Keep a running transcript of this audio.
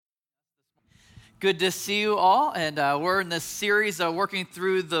Good to see you all, and we're in this series working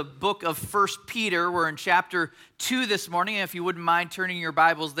through the book of 1 Peter. We're in chapter 2 this morning, and if you wouldn't mind turning your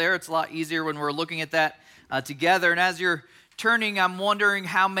Bibles there, it's a lot easier when we're looking at that together. And as you're turning, I'm wondering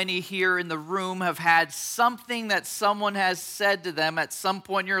how many here in the room have had something that someone has said to them at some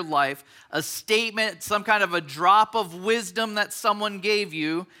point in your life, a statement, some kind of a drop of wisdom that someone gave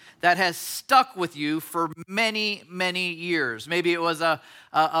you that has stuck with you for many, many years. Maybe it was a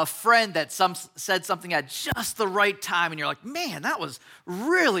friend that said something at just the right time, and you're like, man, that was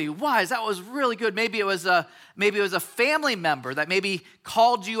really wise. That was really good. Maybe it was a family member that maybe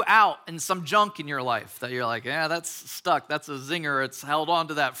called you out in some junk in your life that you're like, yeah, that's stuck. That's a zinger. It's held on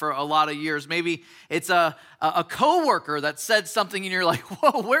to that for a lot of years. Maybe it's a coworker that said something, and you're like,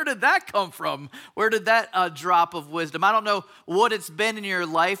 whoa, where did that come from? Where did that drop of wisdom? I don't know what it's been in your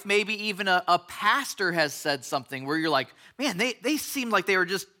life. Maybe even a pastor has said something where you're like, man, they seem like they were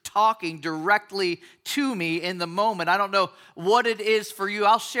just talking directly to me in the moment. I don't know what it is for you.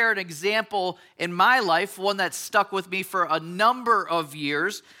 I'll share an example in my life, one that stuck with me for a number of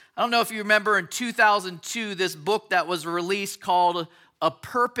years. I don't know if you remember in 2002, this book that was released called A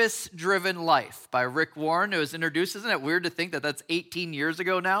Purpose-Driven Life by Rick Warren. It was introduced. Isn't it weird to think that that's 18 years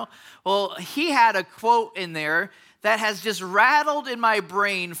ago now? Well, he had a quote in there that has just rattled in my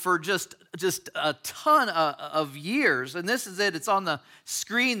brain for just a ton of years. And this is it. It's on the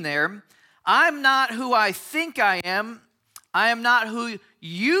screen there. I'm not who I think I am. I am not who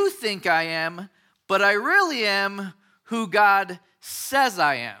you think I am, but I really am who God says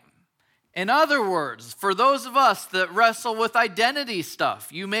I am. In other words, for those of us that wrestle with identity stuff,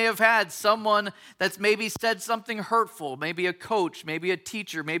 you may have had someone that's maybe said something hurtful, maybe a coach, maybe a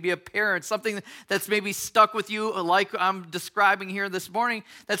teacher, maybe a parent, something that's maybe stuck with you like I'm describing here this morning,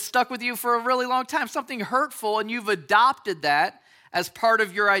 that's stuck with you for a really long time, something hurtful, and you've adopted that as part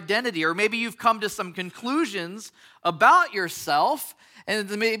of your identity. Or maybe you've come to some conclusions about yourself,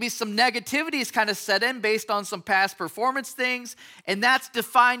 and maybe some negativity is kind of set in based on some past performance things, and that's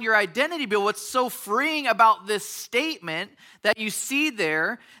defined your identity. But what's so freeing about this statement that you see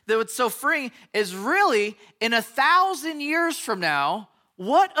there, that what's so freeing is really in 1,000 years from now,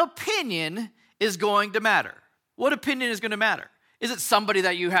 what opinion is going to matter? What opinion is going to matter? Is it somebody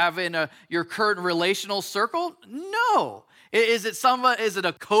that you have in your current relational circle? No. Is it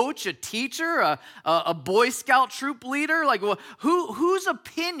a coach, a teacher, a Boy Scout troop leader? Like, whose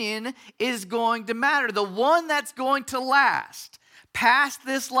opinion is going to matter? The one that's going to last past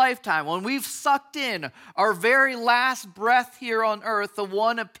this lifetime, when we've sucked in our very last breath here on earth, the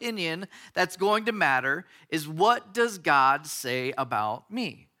one opinion that's going to matter is, what does God say about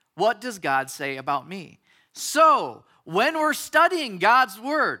me? What does God say about me? So, when we're studying God's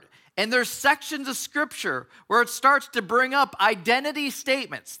word, and there's sections of scripture where it starts to bring up identity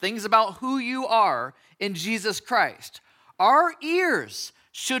statements, things about who you are in Jesus Christ, our ears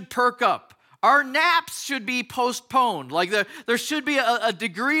should perk up. Our naps should be postponed. Like there should be a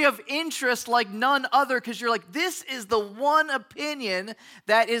degree of interest like none other, because you're like, this is the one opinion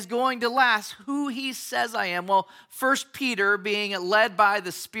that is going to last, who he says I am. Well, 1 Peter, being led by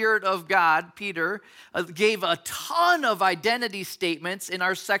the Spirit of God, Peter gave a ton of identity statements in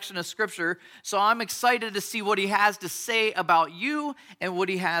our section of scripture. So I'm excited to see what he has to say about you and what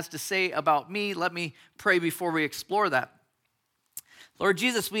he has to say about me. Let me pray before we explore that. Lord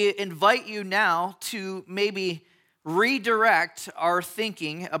Jesus, we invite you now to maybe redirect our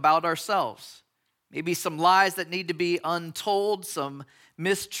thinking about ourselves. Maybe some lies that need to be untold, some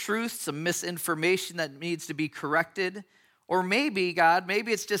mistruths, some misinformation that needs to be corrected. Or maybe, God,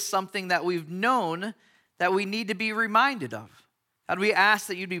 maybe it's just something that we've known that we need to be reminded of. God, we ask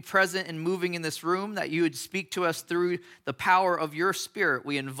that you'd be present and moving in this room, that you would speak to us through the power of your Spirit.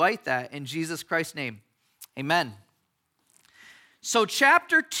 We invite that in Jesus Christ's name. Amen. So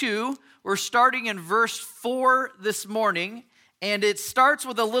chapter 2, we're starting in verse 4 this morning, and it starts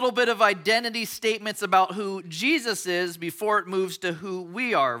with a little bit of identity statements about who Jesus is before it moves to who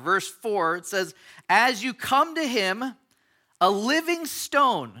we are. Verse 4, it says, as you come to him, a living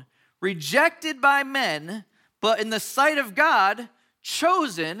stone, rejected by men, but in the sight of God,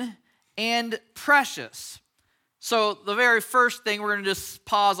 chosen and precious. So the very first thing, we're going to just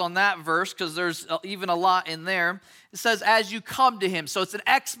pause on that verse because there's even a lot in there. It says, as you come to him. So it's an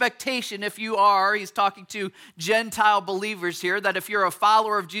expectation if you are, he's talking to Gentile believers here, that if you're a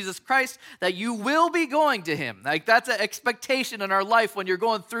follower of Jesus Christ, that you will be going to him. Like, that's an expectation in our life when you're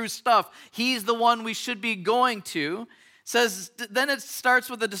going through stuff. He's the one we should be going to. It says, then it starts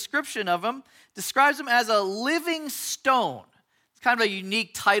with a description of him, describes him as a living stone. kind of a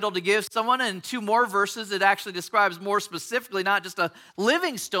unique title to give someone. And in 2 more verses, it actually describes more specifically not just a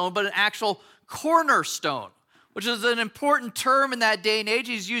living stone, but an actual cornerstone, which is an important term in that day and age.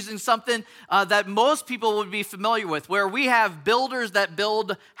 He's using something that most people would be familiar with, where we have builders that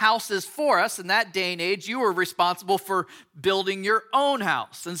build houses for us. In that day and age, you were responsible for building your own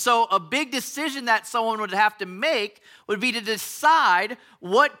house. And so a big decision that someone would have to make would be to decide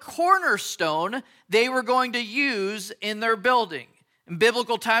what cornerstone they were going to use in their building. In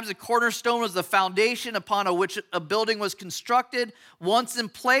biblical times, a cornerstone was the foundation upon which a building was constructed. Once in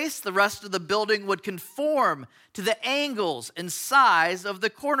place, the rest of the building would conform to the angles and size of the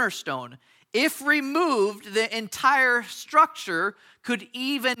cornerstone. If removed, the entire structure could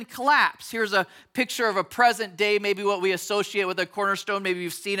even collapse. Here's a picture of a present day, maybe what we associate with a cornerstone. Maybe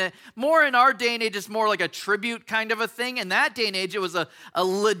you've seen it. More in our day and age, it's more like a tribute kind of a thing. In that day and age, it was a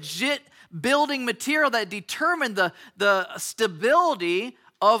legit building material that determined the stability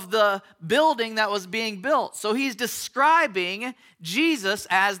of the building that was being built. So he's describing Jesus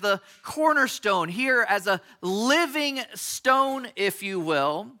as the cornerstone here, as a living stone, if you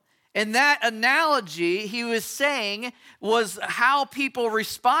will. And that analogy he was saying was how people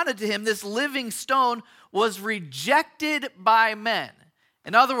responded to him. This living stone was rejected by men.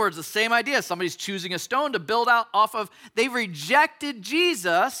 In other words, the same idea. Somebody's choosing a stone to build out off of. They rejected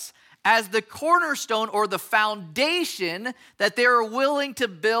Jesus as the cornerstone or the foundation that they were willing to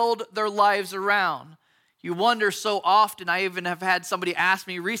build their lives around. You wonder so often, I even have had somebody ask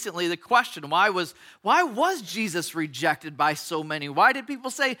me recently the question, why was Jesus rejected by so many? Why did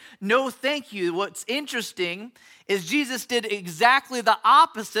people say, no, thank you? What's interesting is Jesus did exactly the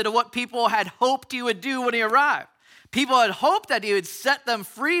opposite of what people had hoped he would do when he arrived. People had hoped that he would set them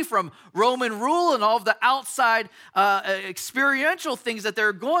free from Roman rule and all of the outside experiential things that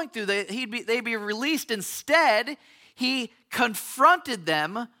they're going through. They'd be released. Instead, he confronted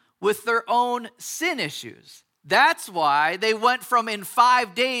them with their own sin issues. That's why they went from in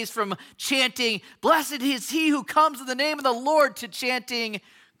 5 days from chanting, "Blessed is he who comes in the name of the Lord," to chanting,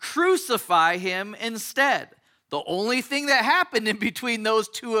 "Crucify him instead." The only thing that happened in between those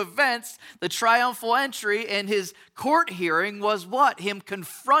two events, the triumphal entry and his court hearing, was what? Him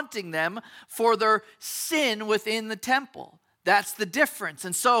confronting them for their sin within the temple. That's the difference.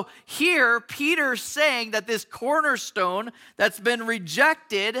 And so here, Peter's saying that this cornerstone that's been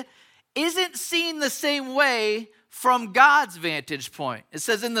rejected isn't seen the same way from God's vantage point. It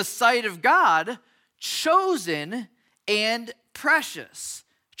says, in the sight of God, chosen and precious.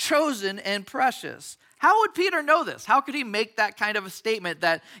 Chosen and precious. How would Peter know this? How could he make that kind of a statement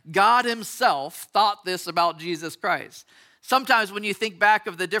that God himself thought this about Jesus Christ? Sometimes when you think back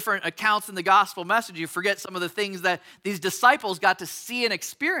of the different accounts in the gospel message, you forget some of the things that these disciples got to see and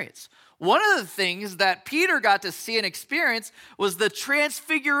experience. One of the things that Peter got to see and experience was the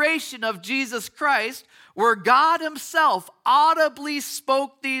transfiguration of Jesus Christ, where God himself audibly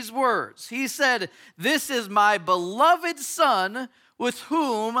spoke these words. He said, "This is my beloved Son, with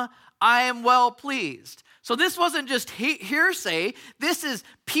whom I am well pleased." So this wasn't just hearsay. This is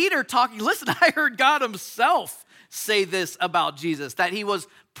Peter talking. Listen, I heard God himself say this about Jesus, that he was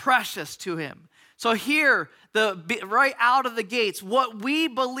precious to him. So here, right out of the gates, what we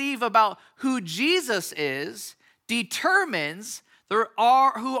believe about who Jesus is determines what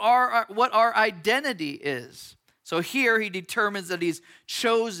our identity is. So here he determines that he's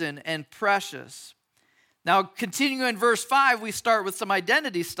chosen and precious. Now, continuing in verse 5, we start with some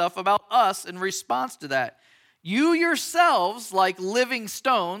identity stuff about us in response to that. You yourselves, like living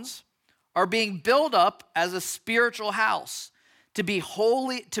stones, are being built up as a spiritual house, to be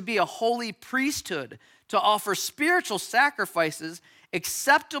a holy priesthood, to offer spiritual sacrifices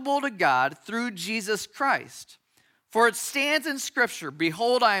acceptable to God through Jesus Christ. For it stands in Scripture,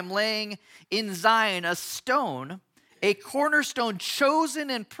 "Behold, I am laying in Zion a stone, a cornerstone chosen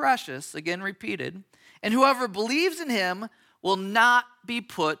and precious," again repeated, "and whoever believes in him will not be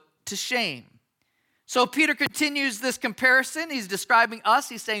put to shame." So Peter continues this comparison. He's describing us.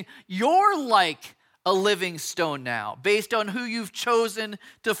 He's saying, you're like a living stone now, based on who you've chosen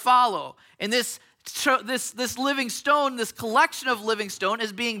to follow. And this living stone, this collection of living stone,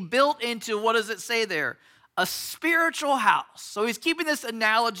 is being built into, what does it say there? A spiritual house. So he's keeping this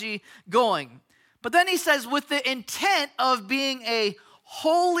analogy going. But then he says, with the intent of being a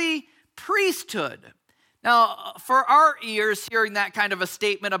holy priesthood. Now, for our ears, hearing that kind of a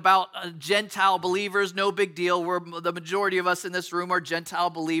statement about Gentile believers, no big deal. The majority of us in this room are Gentile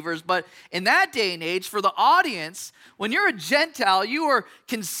believers. But in that day and age, for the audience, when you're a Gentile, you are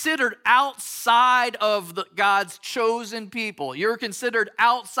considered outside of God's chosen people. You're considered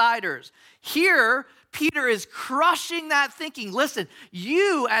outsiders. Here, Peter is crushing that thinking. Listen,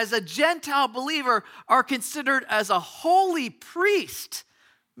 you as a Gentile believer are considered as a holy priest.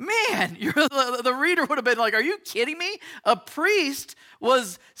 Man, the reader would have been like, are you kidding me? A priest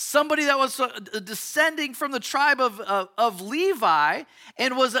was somebody that was descending from the tribe of Levi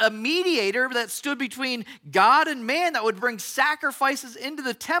and was a mediator that stood between God and man that would bring sacrifices into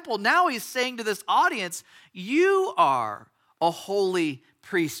the temple. Now he's saying to this audience, you are a holy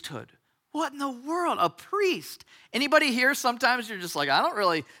priesthood. What in the world? A priest. Anybody here, sometimes you're just like, I don't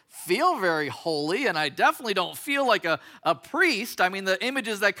really feel very holy, and I definitely don't feel like a priest. I mean, the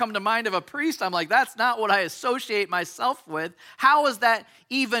images that come to mind of a priest, I'm like, that's not what I associate myself with. How is that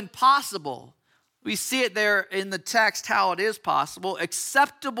even possible? We see it there in the text how it is possible.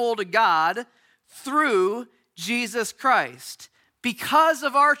 Acceptable to God through Jesus Christ. Because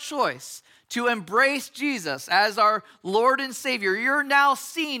of our choice to embrace Jesus as our Lord and Savior, you're now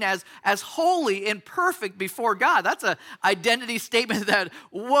seen as holy and perfect before God. That's an identity statement that,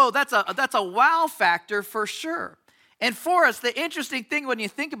 whoa, that's a wow factor for sure. And for us, the interesting thing when you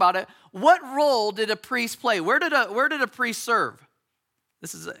think about it, what role did a priest play? Where did a priest serve?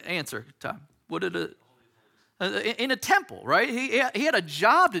 This is the answer time. What did in a temple, right? He had a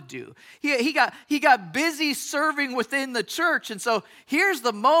job to do. He got busy serving within the church. And so here's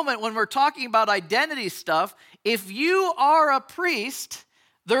the moment when we're talking about identity stuff. If you are a priest,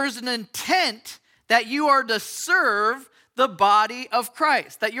 there's an intent that you are to serve the body of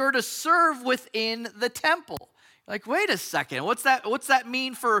Christ, that you're to serve within the temple. Like, wait a second, what's that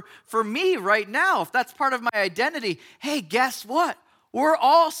mean for me right now? If that's part of my identity, hey, guess what? We're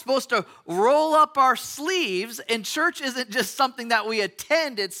all supposed to roll up our sleeves, and church isn't just something that we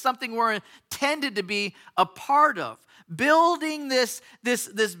attend, it's something we're intended to be a part of. Building this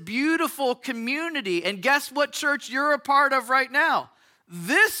beautiful community. And guess what church you're a part of right now?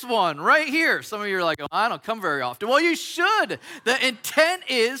 This one right here. Some of you are like, oh, I don't come very often. Well, you should. The intent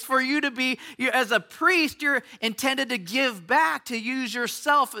is for you to be, as a priest, you're intended to give back, to use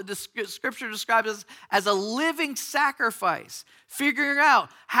yourself. The scripture describes us as a living sacrifice, figuring out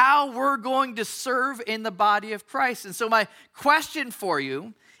how we're going to serve in the body of Christ. And so my question for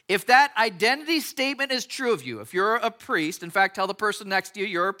you, if that identity statement is true of you, if you're a priest, in fact, tell the person next to you,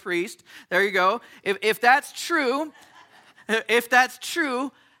 you're a priest. There you go. If that's true,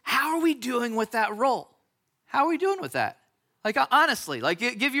 how are we doing with that role? How are we doing with that? Like, honestly, like,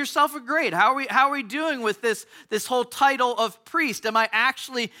 give yourself a grade. How are we doing with this whole title of priest? Am I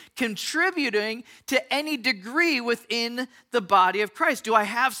actually contributing to any degree within the body of Christ? Do I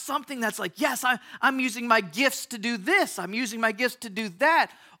have something that's like, yes, I'm using my gifts to do this. I'm using my gifts to do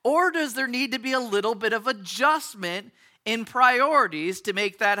that. Or does there need to be a little bit of adjustment in priorities to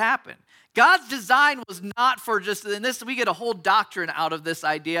make that happen? God's design was not for just, and this, we get a whole doctrine out of this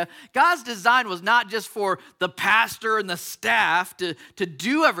idea. God's design was not just for the pastor and the staff to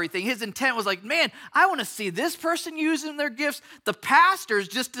do everything. His intent was like, man, I want to see this person using their gifts. The pastor's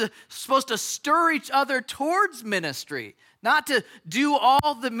just supposed to stir each other towards ministry, not to do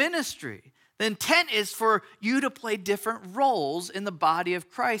all the ministry. The intent is for you to play different roles in the body of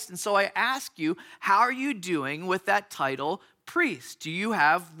Christ. And so I ask you, how are you doing with that title, priest? Do you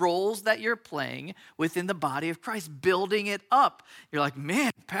have roles that you're playing within the body of Christ, building it up? You're like, man,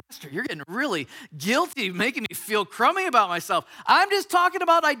 pastor, you're getting really guilty, making me feel crummy about myself. I'm just talking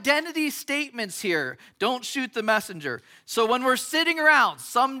about identity statements here. Don't shoot the messenger. So when we're sitting around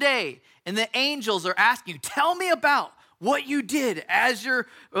someday and the angels are asking you, tell me about what you did as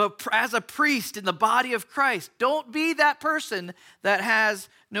a priest in the body of Christ. Don't be that person that has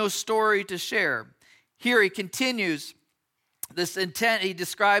no story to share. Here he continues this intent. He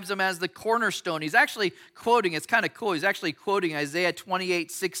describes him as the cornerstone. He's actually quoting, it's kind of cool, he's actually quoting Isaiah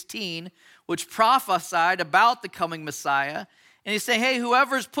 28:16, which prophesied about the coming Messiah. And he's saying, hey,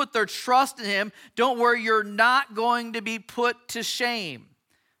 whoever's put their trust in him, don't worry, you're not going to be put to shame.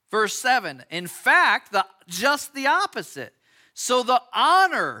 Verse 7, in fact, just the opposite. So the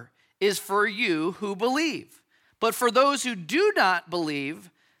honor is for you who believe. But for those who do not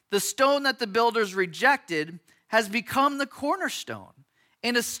believe, the stone that the builders rejected has become the cornerstone,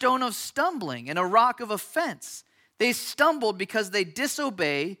 and a stone of stumbling and a rock of offense. They stumbled because they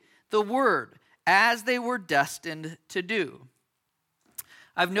disobey the word, as they were destined to do.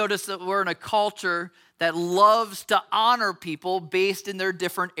 I've noticed that we're in a culture that loves to honor people based in their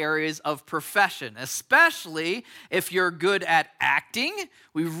different areas of profession, especially if you're good at acting.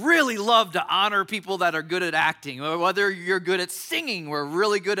 We really love to honor people that are good at acting. Whether you're good at singing, we're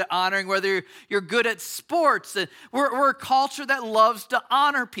really good at honoring. Whether you're good at sports, we're a culture that loves to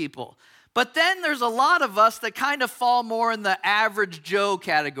honor people. But then there's a lot of us that kind of fall more in the average Joe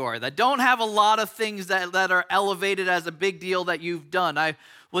category, that don't have a lot of things that are elevated as a big deal that you've done. I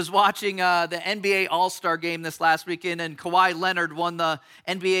was watching the NBA All-Star game this last weekend, and Kawhi Leonard won the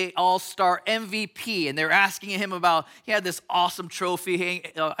NBA All-Star MVP, and they're asking him about, he had this awesome trophy,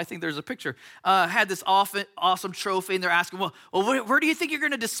 I think there's a picture, had this awesome trophy, and they're asking, well where do you think you're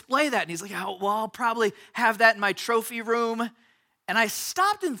going to display that? And he's like, oh, well, I'll probably have that in my trophy room. And I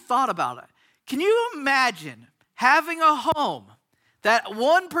stopped and thought about it. Can you imagine having a home that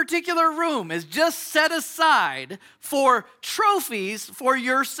one particular room is just set aside for trophies for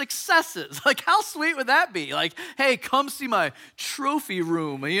your successes? Like, how sweet would that be? Like, hey, come see my trophy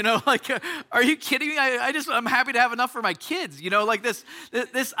room. You know, like, are you kidding me? I'm happy to have enough for my kids. You know, like this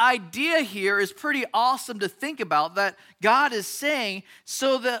idea here is pretty awesome to think about, that God is saying,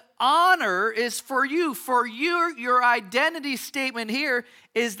 so the honor is for you. For your identity statement here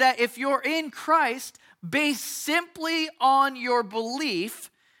is that if you're in Christ, based simply on your belief,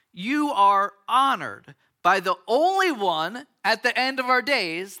 you are honored by the only one at the end of our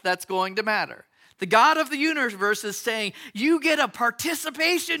days that's going to matter. The God of the universe is saying, you get a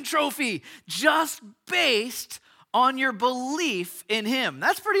participation trophy just based on your belief in him.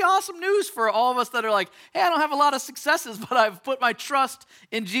 That's pretty awesome news for all of us that are like, hey, I don't have a lot of successes, but I've put my trust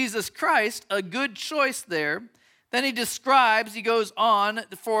in Jesus Christ. A good choice there. Then he goes on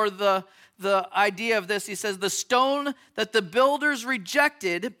for the idea of this. He says, the stone that the builders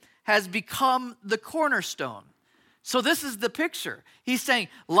rejected has become the cornerstone. So this is the picture. He's saying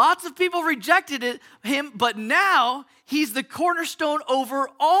lots of people rejected him, but now he's the cornerstone over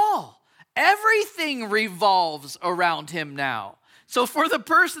all. Everything revolves around him now. So for the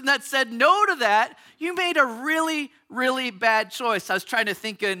person that said no to that, you made a really, really bad choice. I was trying to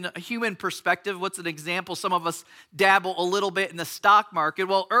think in a human perspective. What's an example? Some of us dabble a little bit in the stock market.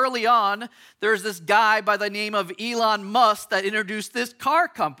 Well, early on, there's this guy by the name of Elon Musk that introduced this car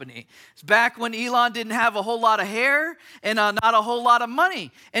company. It's back when Elon didn't have a whole lot of hair and not a whole lot of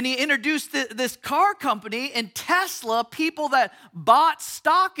money. And he introduced this car company, and Tesla, people that bought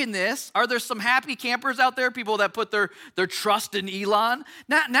stock in this, are there some happy campers out there, people that put their trust in Elon?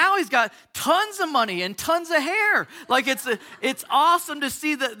 Now he's got tons of money and tons of hair. Like, it's awesome to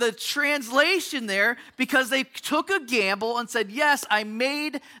see the translation there, because they took a gamble and said, yes, I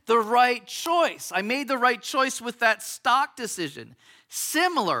made the right choice. I made the right choice with that stock decision.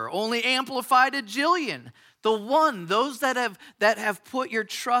 Similar, only amplified a jillion. Those that have put your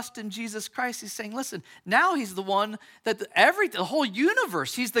trust in Jesus Christ, he's saying, listen, now he's the one that the whole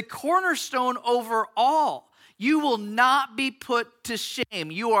universe, he's the cornerstone over all. You will not be put to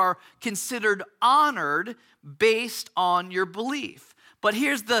shame. You are considered honored based on your belief. But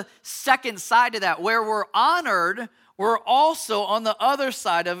here's the second side of that. Where we're honored, we're also, on the other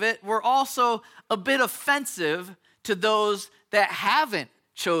side of it, we're also a bit offensive to those that haven't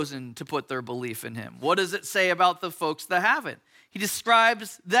chosen to put their belief in him. What does it say about the folks that haven't? He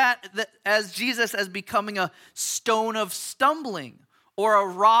describes that as Jesus as becoming a stone of stumbling or a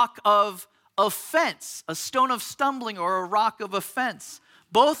rock of offense, a stone of stumbling or a rock of offense.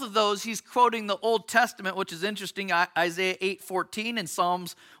 Both of those, he's quoting the Old Testament, which is interesting. Isaiah 8:14 and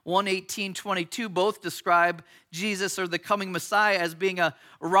Psalms 118:22 both describe Jesus, or the coming Messiah, as being a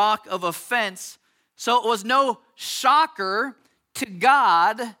rock of offense. So it was no shocker to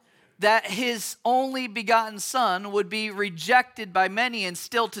God that his only begotten son would be rejected by many. And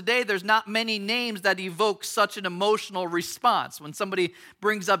still today, there's not many names that evoke such an emotional response. When somebody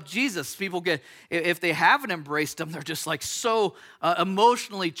brings up Jesus, people get, if they haven't embraced him, they're just like so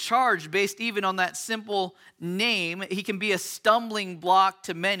emotionally charged based even on that simple name. He can be a stumbling block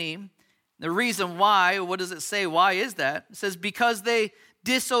to many. The reason why, what does it say? Why is that? It says, because they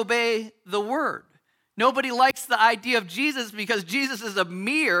disobey the word. Nobody likes the idea of Jesus because Jesus is a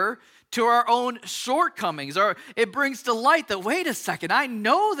mirror to our own shortcomings. Or it brings to light that, wait a second, I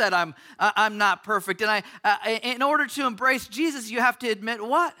know that I'm not perfect. And in order to embrace Jesus, you have to admit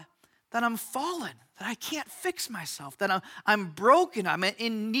what? That I'm fallen, that I can't fix myself, that I'm broken, I'm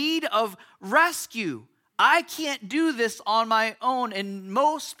in need of rescue. I can't do this on my own, and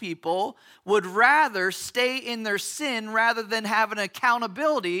most people would rather stay in their sin rather than have an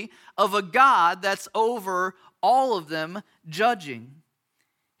accountability of a God that's over all of them judging.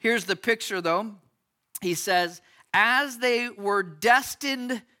 Here's the picture, though. He says, as they were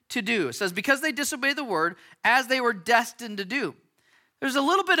destined to do. It says, because they disobeyed the word, as they were destined to do. There's a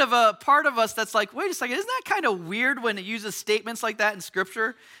little bit of a part of us that's like, wait a second, isn't that kind of weird when it uses statements like that in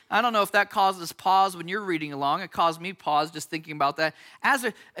Scripture? I don't know if that causes pause when you're reading along. It caused me pause just thinking about that.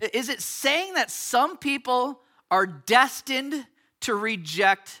 Is it saying that some people are destined to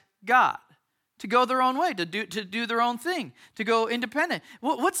reject God, to go their own way, to do their own thing, to go independent.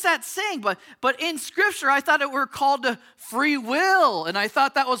 What's that saying? But in Scripture, I thought it were called to free will, and I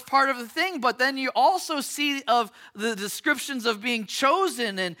thought that was part of the thing. But then you also see of the descriptions of being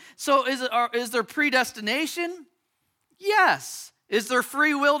chosen, and so is there predestination? Yes. Is there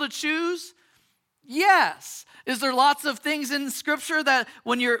free will to choose? Yes. Is there lots of things in Scripture that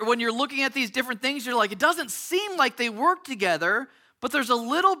when you're looking at these different things, you're like, it doesn't seem like they work together? But there's a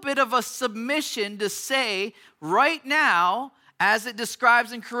little bit of a submission to say right now, as it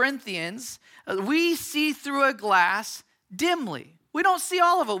describes in Corinthians, we see through a glass dimly. We don't see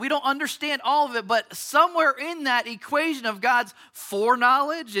all of it. We don't understand all of it. But somewhere in that equation of God's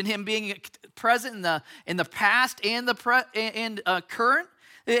foreknowledge and Him being present in the past and the current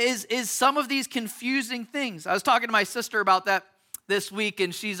is some of these confusing things. I was talking to my sister about that this week,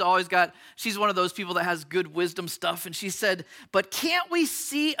 and she's one of those people that has good wisdom stuff, and she said, but can't we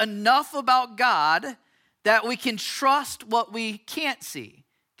see enough about God that we can trust what we can't see?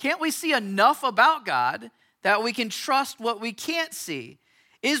 Can't we see enough about God that we can trust what we can't see?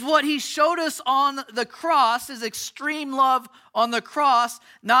 Is what He showed us on the cross, His extreme love on the cross,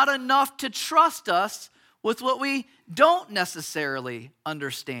 not enough to trust us with what we don't necessarily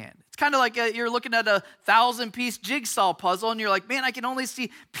understand? It's kind of like you're looking at a 1,000-piece jigsaw puzzle, and you're like, man, I can only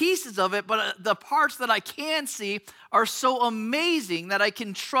see pieces of it, but the parts that I can see are so amazing that I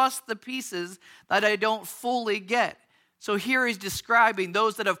can trust the pieces that I don't fully get. So here he's describing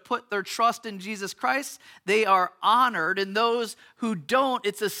those that have put their trust in Jesus Christ, they are honored, and those who don't,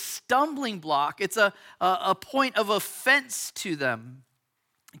 it's a stumbling block. It's a point of offense to them.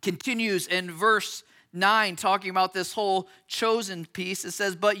 It continues in verse 9, talking about this whole chosen piece. It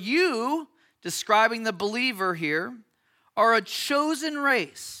says, but you, describing the believer here, are a chosen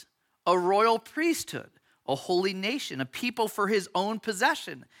race, a royal priesthood, a holy nation, a people for His own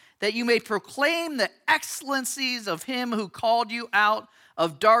possession, that you may proclaim the excellencies of Him who called you out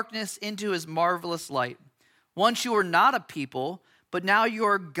of darkness into His marvelous light. Once you were not a people, but now you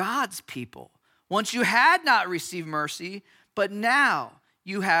are God's people. Once you had not received mercy, but now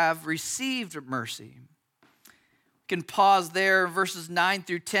you have received mercy. We can pause there, verses 9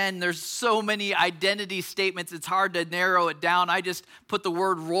 through 10. There's so many identity statements, it's hard to narrow it down. I just put the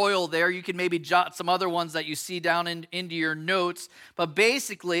word royal there. You can maybe jot some other ones that you see down into your notes. But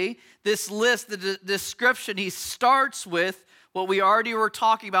basically, this list, the description, he starts with what we already were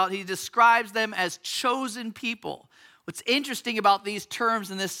talking about. He describes them as chosen people. What's interesting about these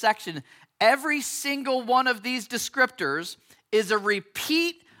terms in this section, every single one of these descriptors is a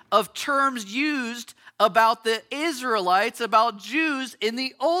repeat of terms used about the Israelites, about Jews in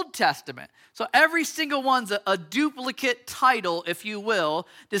the Old Testament. So every single one's a duplicate title, if you will,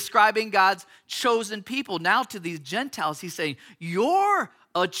 describing God's chosen people. Now to these Gentiles, he's saying, you're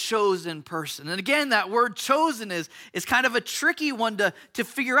a chosen person. And again, that word chosen is kind of a tricky one to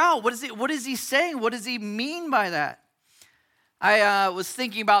figure out. What is he saying? What does he mean by that? I was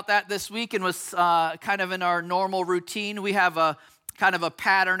thinking about that this week and was kind of in our normal routine. We have a kind of a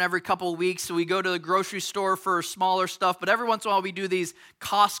pattern every couple of weeks. So we go to the grocery store for smaller stuff, but every once in a while we do these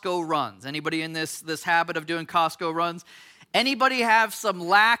Costco runs. Anybody in this habit of doing Costco runs? Anybody have some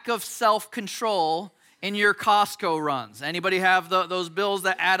lack of self-control in your Costco runs? Anybody have those bills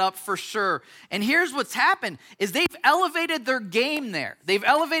that add up for sure? And here's what's happened is they've elevated their game there. They've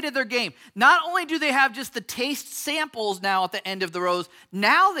elevated their game. Not only do they have just the taste samples now at the end of the rows,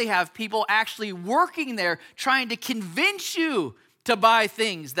 now they have people actually working there trying to convince you to buy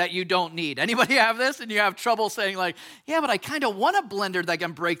things that you don't need. Anybody have this? And you have trouble saying like, yeah, but I kind of want a blender that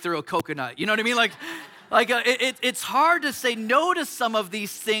can break through a coconut. You know what I mean? It's hard to say no to some of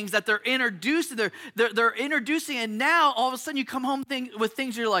these things that they're introducing. They're introducing, and now all of a sudden you come home with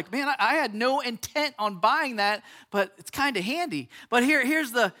things you're like, man, I had no intent on buying that, but it's kind of handy. But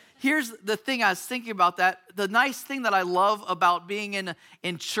here's the thing I was thinking about that. The nice thing that I love about being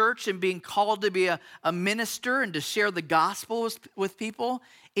in church and being called to be a minister and to share the gospel with people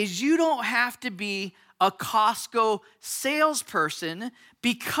is you don't have to be a Costco salesperson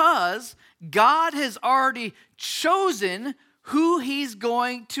because God has already chosen who He's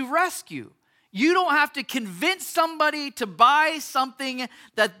going to rescue. You don't have to convince somebody to buy something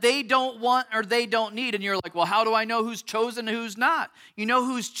that they don't want or they don't need. And you're like, well, how do I know who's chosen and who's not? You know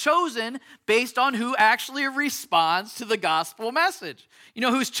who's chosen based on who actually responds to the gospel message. You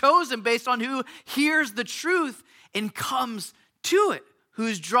know who's chosen based on who hears the truth and comes to it.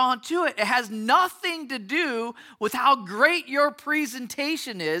 Who's drawn to it. It has nothing to do with how great your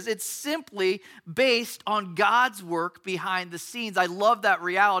presentation is. It's simply based on God's work behind the scenes. I love that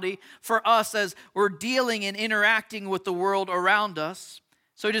reality for us as we're dealing and interacting with the world around us.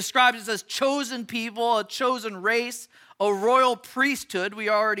 So he describes us as chosen people, a chosen race, a royal priesthood. We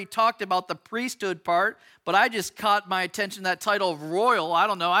already talked about the priesthood part, but I just caught my attention, that title of royal. I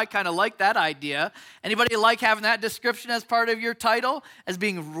don't know, I kind of like that idea. Anybody like having that description as part of your title? As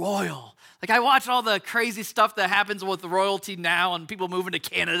being royal. Like, I watch all the crazy stuff that happens with the royalty now and people moving to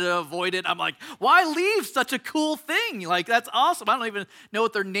Canada to avoid it. I'm like, why leave such a cool thing? Like, that's awesome. I don't even know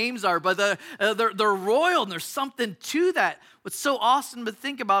what their names are, but they're royal, and there's something to that. What's so awesome to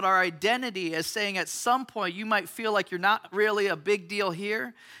think about our identity as saying at some point you might feel like you're not really a big deal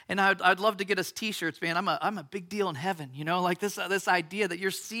here. And I'd love to get us t-shirts, man. I'm a big deal in heaven, you know, like this idea that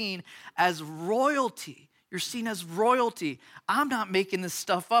you're seen as royalty. You're seen as royalty. I'm not making this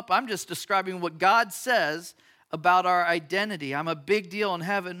stuff up. I'm just describing what God says about our identity. I'm a big deal in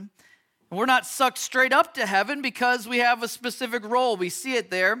heaven. And we're not sucked straight up to heaven because we have a specific role. We see it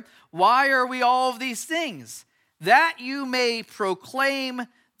there. Why are we all of these things? That you may proclaim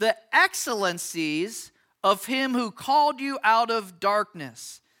the excellencies of him who called you out of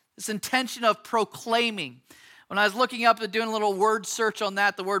darkness. This intention of proclaiming. When I was looking up and doing a little word search on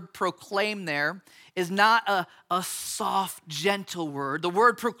that, the word proclaim there is not a soft, gentle word. The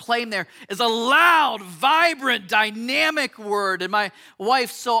word proclaim there is a loud, vibrant, dynamic word. And my wife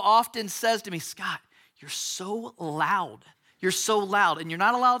so often says to me, Scott, you're so loud. You're so loud, and you're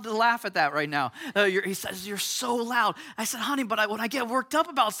not allowed to laugh at that right now. He says, you're so loud. I said, honey, but when I get worked up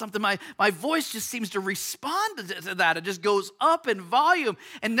about something, my voice just seems to respond to that. It just goes up in volume.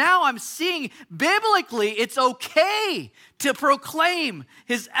 And now I'm seeing biblically it's okay to proclaim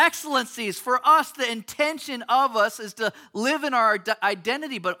his excellencies. For us, the intention of us is to live in our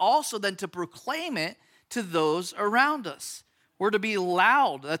identity, but also then to proclaim it to those around us. We're to be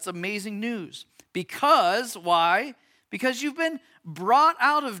loud. That's amazing news. Because, why? Because you've been brought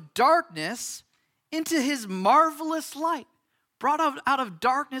out of darkness into his marvelous light. Brought out of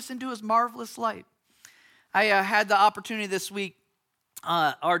darkness into his marvelous light. I had the opportunity this week,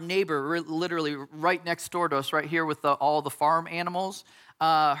 our neighbor, literally right next door to us, right here with all the farm animals,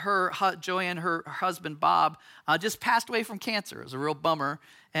 Joanne, her husband Bob, just passed away from cancer. It was a real bummer.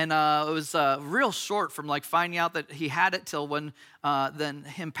 And it was real short from like finding out that he had it till when then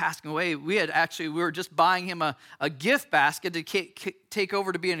him passing away. We were just buying him a gift basket to take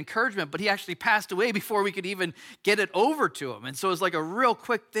over to be an encouragement, but he actually passed away before we could even get it over to him. And so it was like a real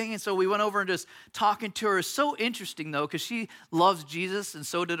quick thing. And so we went over and just talking to her. It's so interesting though, because she loves Jesus and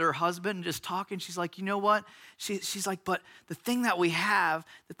so did her husband. And just talking, she's like, you know what? She's like, but the thing that we have,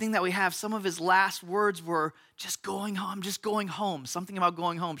 some of his last words were just going home, something about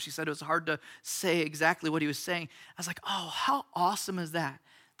going home. She said it was hard to say exactly what he was saying. I was like, oh, how awesome is that?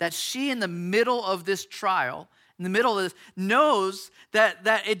 That she, in the middle of this trial, in the middle of this, knows that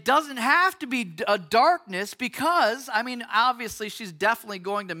it doesn't have to be a darkness because, I mean, obviously she's definitely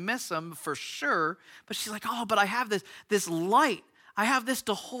going to miss him for sure. But she's like, oh, but I have this light. I have this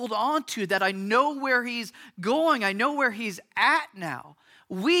to hold on to that I know where he's going. I know where he's at now.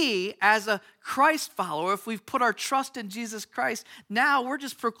 We, as a Christ follower, if we've put our trust in Jesus Christ, now we're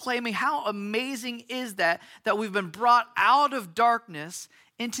just proclaiming how amazing is that we've been brought out of darkness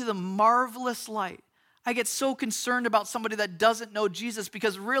into the marvelous light. I get so concerned about somebody that doesn't know Jesus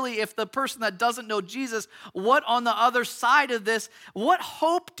because really, if the person that doesn't know Jesus, what on the other side of this, what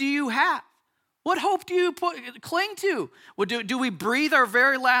hope do you have? What hope do you cling to? Do we breathe our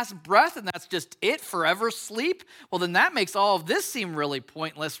very last breath and that's just it, forever sleep? Well, then that makes all of this seem really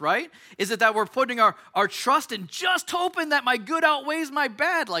pointless, right? Is it that we're putting our trust in just hoping that my good outweighs my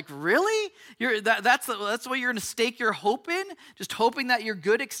bad? Like, really? That's what you're going to stake your hope in? Just hoping that your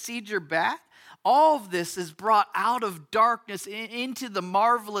good exceeds your bad? All of this is brought out of darkness into the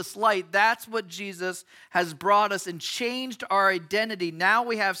marvelous light. That's what Jesus has brought us and changed our identity. Now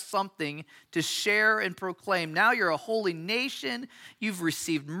we have something to share and proclaim. Now you're a holy nation. You've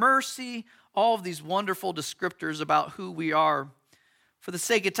received mercy. All of these wonderful descriptors about who we are. For the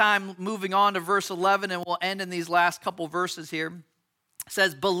sake of time, moving on to verse 11, and we'll end in these last couple verses here. It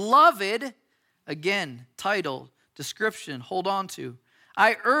says, beloved, again, title, description, hold on to.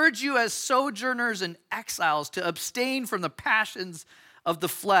 I urge you as sojourners and exiles to abstain from the passions of the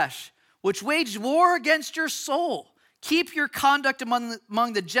flesh, which wage war against your soul. Keep your conduct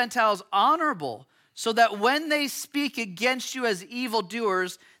among the Gentiles honorable, so that when they speak against you as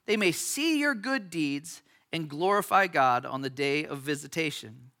evildoers, they may see your good deeds and glorify God on the day of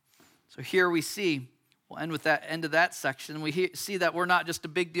visitation. So here we see, we'll end with that end of that section. We see that we're not just a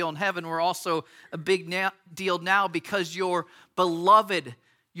big deal in heaven, we're also a big deal now because you're beloved,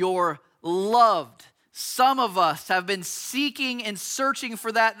 you're loved. Some of us have been seeking and searching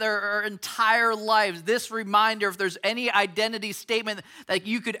for that our entire lives. This reminder, if there's any identity statement that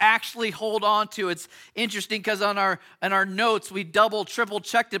you could actually hold on to. It's interesting because in our notes, we double, triple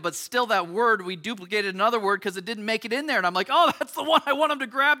checked it, but still that word, we duplicated another word because it didn't make it in there. And I'm like, oh, that's the one I want them to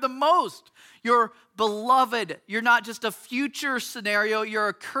grab the most. You're beloved. You're not just a future scenario, you're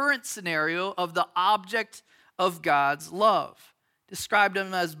a current scenario of the object of God's love. Described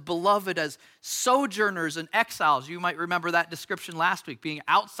them as beloved, as sojourners and exiles. You might remember that description last week, being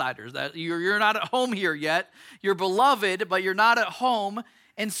outsiders, that you're not at home here yet. You're beloved, but you're not at home.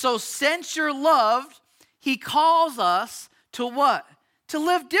 And so since you're loved, he calls us to what? To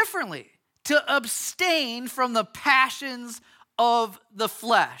live differently, to abstain from the passions of the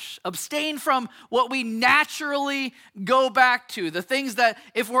flesh. Abstain from what we naturally go back to, the things that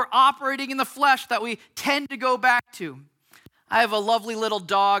if we're operating in the flesh that we tend to go back to. I have a lovely little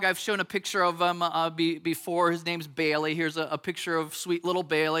dog. I've shown a picture of him before. His name's Bailey. Here's a picture of sweet little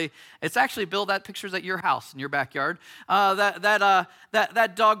Bailey. It's actually, Bill, that picture's at your house in your backyard.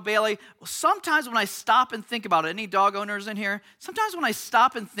 That dog Bailey. Sometimes when I stop and think about it, any dog owners in here? Sometimes when I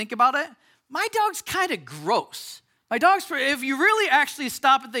stop and think about it, my dog's kind of gross. My dog's, if you really actually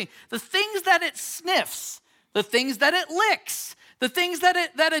stop and think, the things that it sniffs, the things that it licks, the things that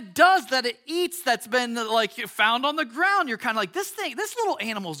it does, that it eats, that's been like found on the ground, you're kind of like, this little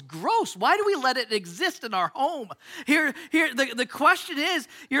animal's gross. Why do we let it exist in our home? Here, the question is,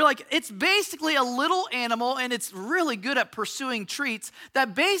 you're like, it's basically a little animal, and it's really good at pursuing treats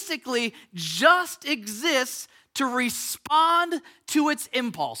that basically just exists to respond to its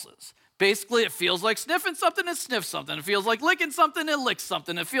impulses. Basically, it feels like sniffing something, it sniffs something. It feels like licking something, it licks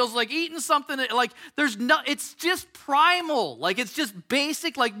something. It feels like eating something, it's just primal. Like, it's just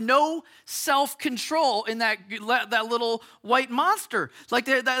basic, like no self-control in that little white monster. It's like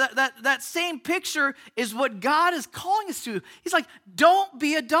that same picture is what God is calling us to. He's like, don't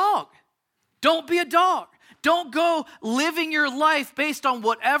be a dog. Don't be a dog. Don't go living your life based on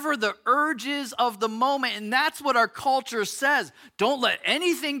whatever the urges of the moment. And that's what our culture says. Don't let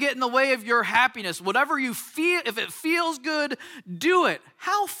anything get in the way of your happiness. Whatever you feel, if it feels good, do it.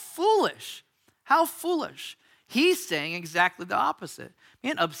 How foolish. How foolish. He's saying exactly the opposite.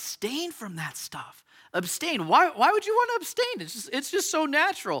 Man, abstain from that stuff. Abstain. Why would you want to abstain? It's just so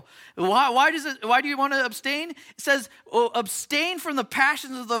natural. Why do you want to abstain? It says, abstain from the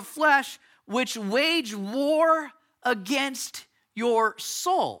passions of the flesh, which wage war against your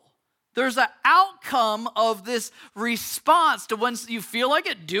soul. There's an outcome of this response to when you feel like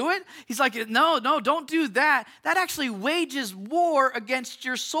it, do it. He's like, no, don't do that. That actually wages war against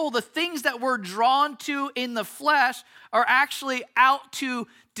your soul. The things that we're drawn to in the flesh are actually out to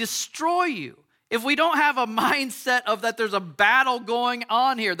destroy you. If we don't have a mindset of that there's a battle going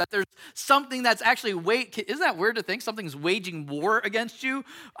on here, that there's something that's actually, isn't that weird to think something's waging war against you?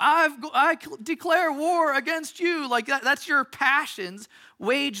 I declare war against you. Like that's your passions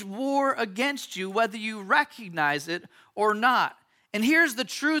wage war against you, whether you recognize it or not. And here's the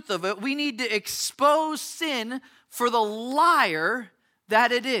truth of it. We need to expose sin for the liar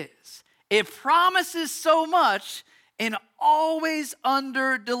that it is. It promises so much and always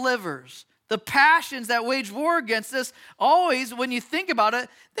under-delivers. The passions that wage war against us, always, when you think about it,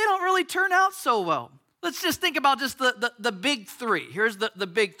 they don't really turn out so well. Let's just think about just the big three. Here's the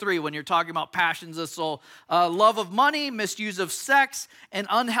big three when you're talking about passions of soul. Love of money, misuse of sex, and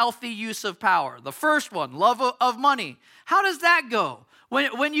unhealthy use of power. The first one, love of money. How does that go?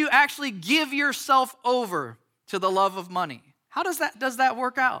 When you actually give yourself over to the love of money, how does that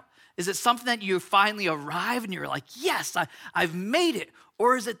work out? Is it something that you finally arrive and you're like, yes, I've made it?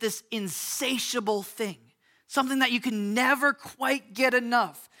 Or is it this insatiable thing? Something that you can never quite get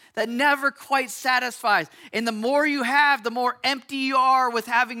enough, that never quite satisfies. And the more you have, the more empty you are with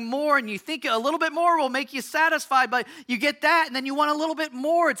having more. And you think a little bit more will make you satisfied, but you get that and then you want a little bit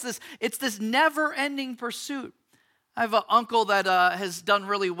more. It's this never-ending pursuit. I have an uncle that has done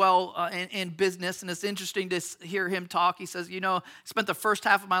really well in business, and it's interesting to hear him talk. He says, I spent the first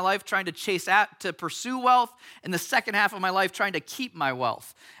half of my life trying to pursue wealth, and the second half of my life trying to keep my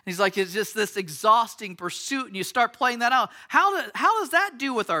wealth. And he's like, it's just this exhausting pursuit, and you start playing that out. How does that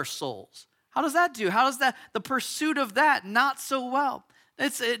do with our souls? How does that do? How does the pursuit of that not so well?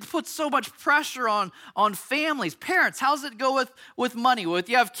 It puts so much pressure on families, parents. How does it go with money? Well, if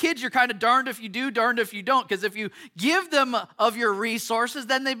you have kids, you're kind of darned if you do, darned if you don't. Because if you give them of your resources,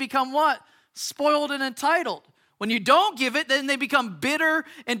 then they become what? Spoiled and entitled. When you don't give it, then they become bitter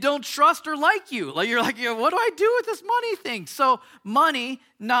and don't trust or like you. Like you're like, what do I do with this money thing? So money,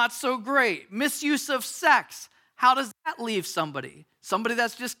 not so great. Misuse of sex. How does that leave somebody? Somebody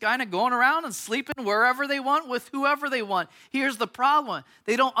that's just kind of going around and sleeping wherever they want with whoever they want. Here's the problem.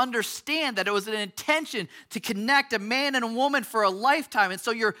 They don't understand that it was an intention to connect a man and a woman for a lifetime. And so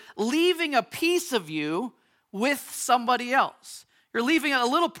you're leaving a piece of you with somebody else. You're leaving a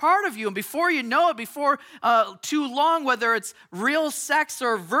little part of you, and before you know it, before too long, whether it's real sex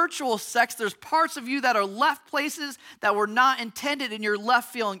or virtual sex, there's parts of you that are left places that were not intended, and you're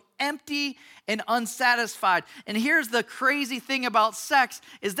left feeling empty and unsatisfied. And here's the crazy thing about sex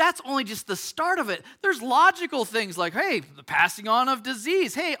is that's only just the start of it. There's logical things like, hey, the passing on of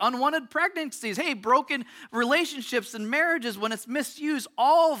disease, hey, unwanted pregnancies, hey, broken relationships and marriages when it's misused.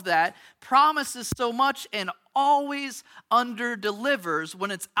 All of that promises so much and always under-delivers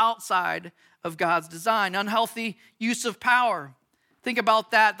when it's outside of God's design. Unhealthy use of power. Think about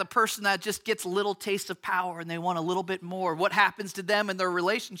that, the person that just gets a little taste of power and they want a little bit more. What happens to them in their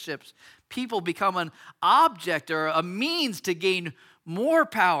relationships? People become an object or a means to gain more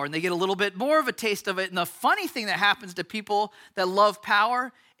power, and they get a little bit more of a taste of it. And the funny thing that happens to people that love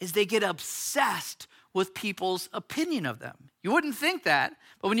power is they get obsessed with people's opinion of them. You wouldn't think that,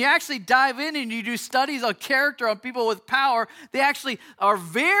 but when you actually dive in and you do studies on character on people with power, they actually are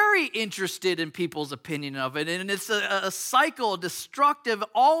very interested in people's opinion of it. And it's a cycle, destructive,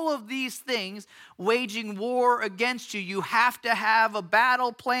 all of these things waging war against you. You have to have a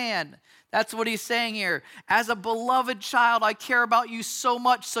battle plan. That's what he's saying here. As a beloved child, I care about you so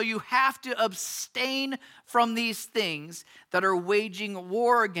much, so you have to abstain from these things that are waging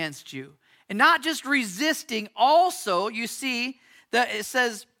war against you. And not just resisting, also, you see that it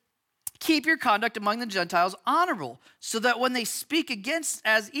says, keep your conduct among the Gentiles honorable, so that when they speak against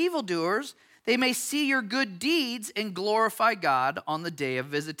as evildoers, they may see your good deeds and glorify God on the day of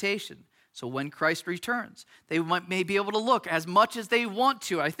visitation. So when Christ returns, they may be able to look as much as they want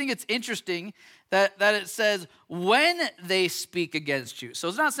to. I think it's interesting that it says when they speak against you. So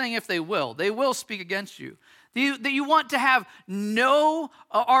it's not saying if they will speak against you. That you want to have no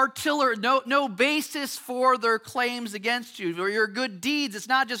artillery, no basis for their claims against you or your good deeds. It's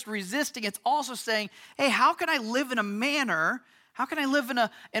not just resisting, it's also saying, hey, how can I live in a manner, how can I live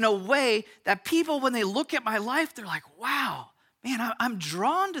in a way that people, when they look at my life, they're like, wow, man, I'm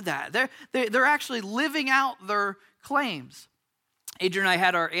drawn to that. They're actually living out their claims. Adrian and I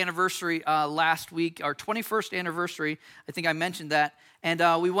had our anniversary last week, our 21st anniversary. I think I mentioned that.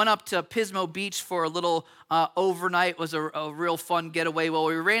 And we went up to Pismo Beach for a little overnight. It was a real fun getaway. Well,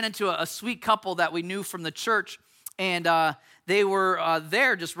 we ran into a sweet couple that we knew from the church, and they were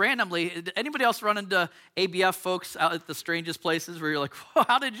there just randomly. Did anybody else run into ABF folks out at the strangest places where you're like, whoa,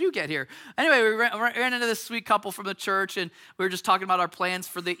 how did you get here? Anyway, we ran into this sweet couple from the church, and we were just talking about our plans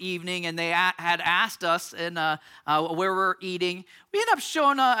for the evening, and they had asked us where we're eating. We ended up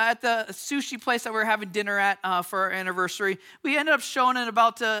showing at the sushi place that we were having dinner at for our anniversary. We ended up showing and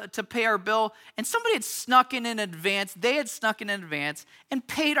about to pay our bill, and somebody had snuck in advance. They had snuck in advance and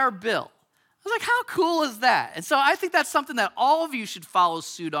paid our bill. I was like, how cool is that? And so I think that's something that all of you should follow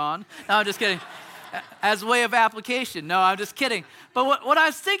suit on. No, I'm just kidding. As a way of application. No, I'm just kidding. But what I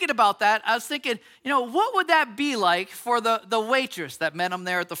was thinking about that, I was thinking, what would that be like for the waitress that met them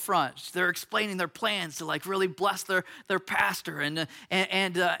there at the front? They're explaining their plans to like really bless their pastor, and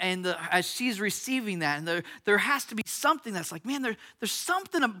as she's receiving that, and there has to be something that's like, man, there's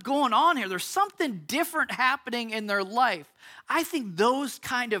something going on here. There's something different happening in their life. I think those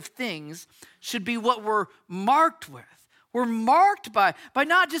kind of things should be what we're marked with. We're marked by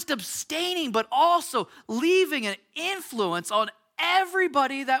not just abstaining, but also leaving an influence on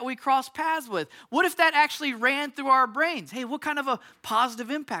everybody that we cross paths with. What if that actually ran through our brains? Hey, what kind of a positive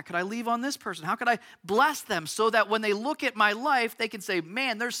impact could I leave on this person? How could I bless them so that when they look at my life, they can say,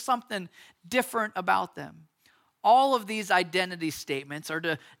 man, there's something different about them. All of these identity statements are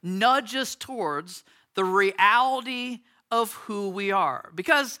to nudge us towards the reality of who we are,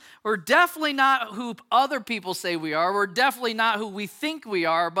 because we're definitely not who other people say we are. We're definitely not who we think we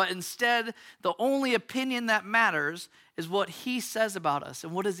are, but instead, the only opinion that matters is what he says about us.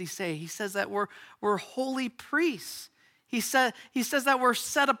 And what does he say? He says that we're holy priests. He says that we're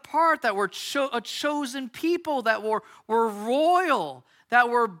set apart, that we're a chosen people, that we're royal, that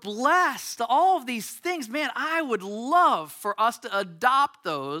we're blessed. All of these things, man, I would love for us to adopt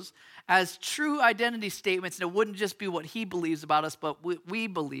those as true identity statements, and it wouldn't just be what he believes about us, but we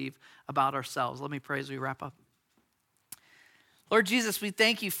believe about ourselves. Let me pray as we wrap up. Lord Jesus, we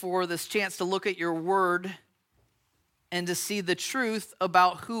thank you for this chance to look at your word and to see the truth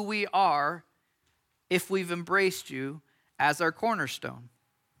about who we are if we've embraced you as our cornerstone.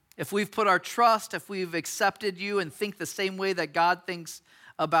 If we've put our trust, if we've accepted you and think the same way that God thinks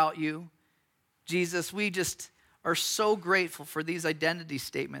about you, Jesus, we just are so grateful for these identity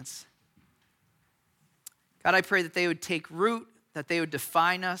statements. God, I pray that they would take root, that they would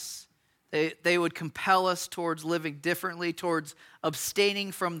define us, they would compel us towards living differently, towards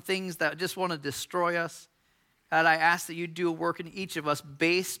abstaining from things that just want to destroy us. God, I ask that you do a work in each of us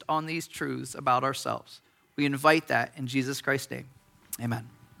based on these truths about ourselves. We invite that in Jesus Christ's name. Amen.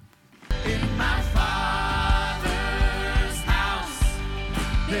 In my Father's house,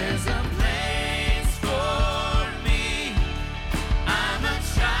 there's a place for me. I'm a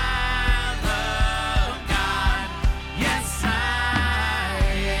child of God. Yes, I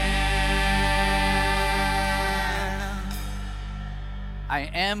am. I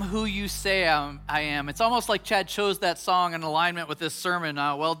am who you say I am. It's almost like Chad chose that song in alignment with this sermon.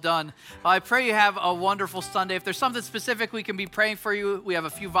 Well done. I pray you have a wonderful Sunday. If there's something specific we can be praying for you, we have a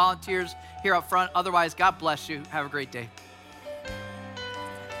few volunteers here up front. Otherwise, God bless you. Have a great day.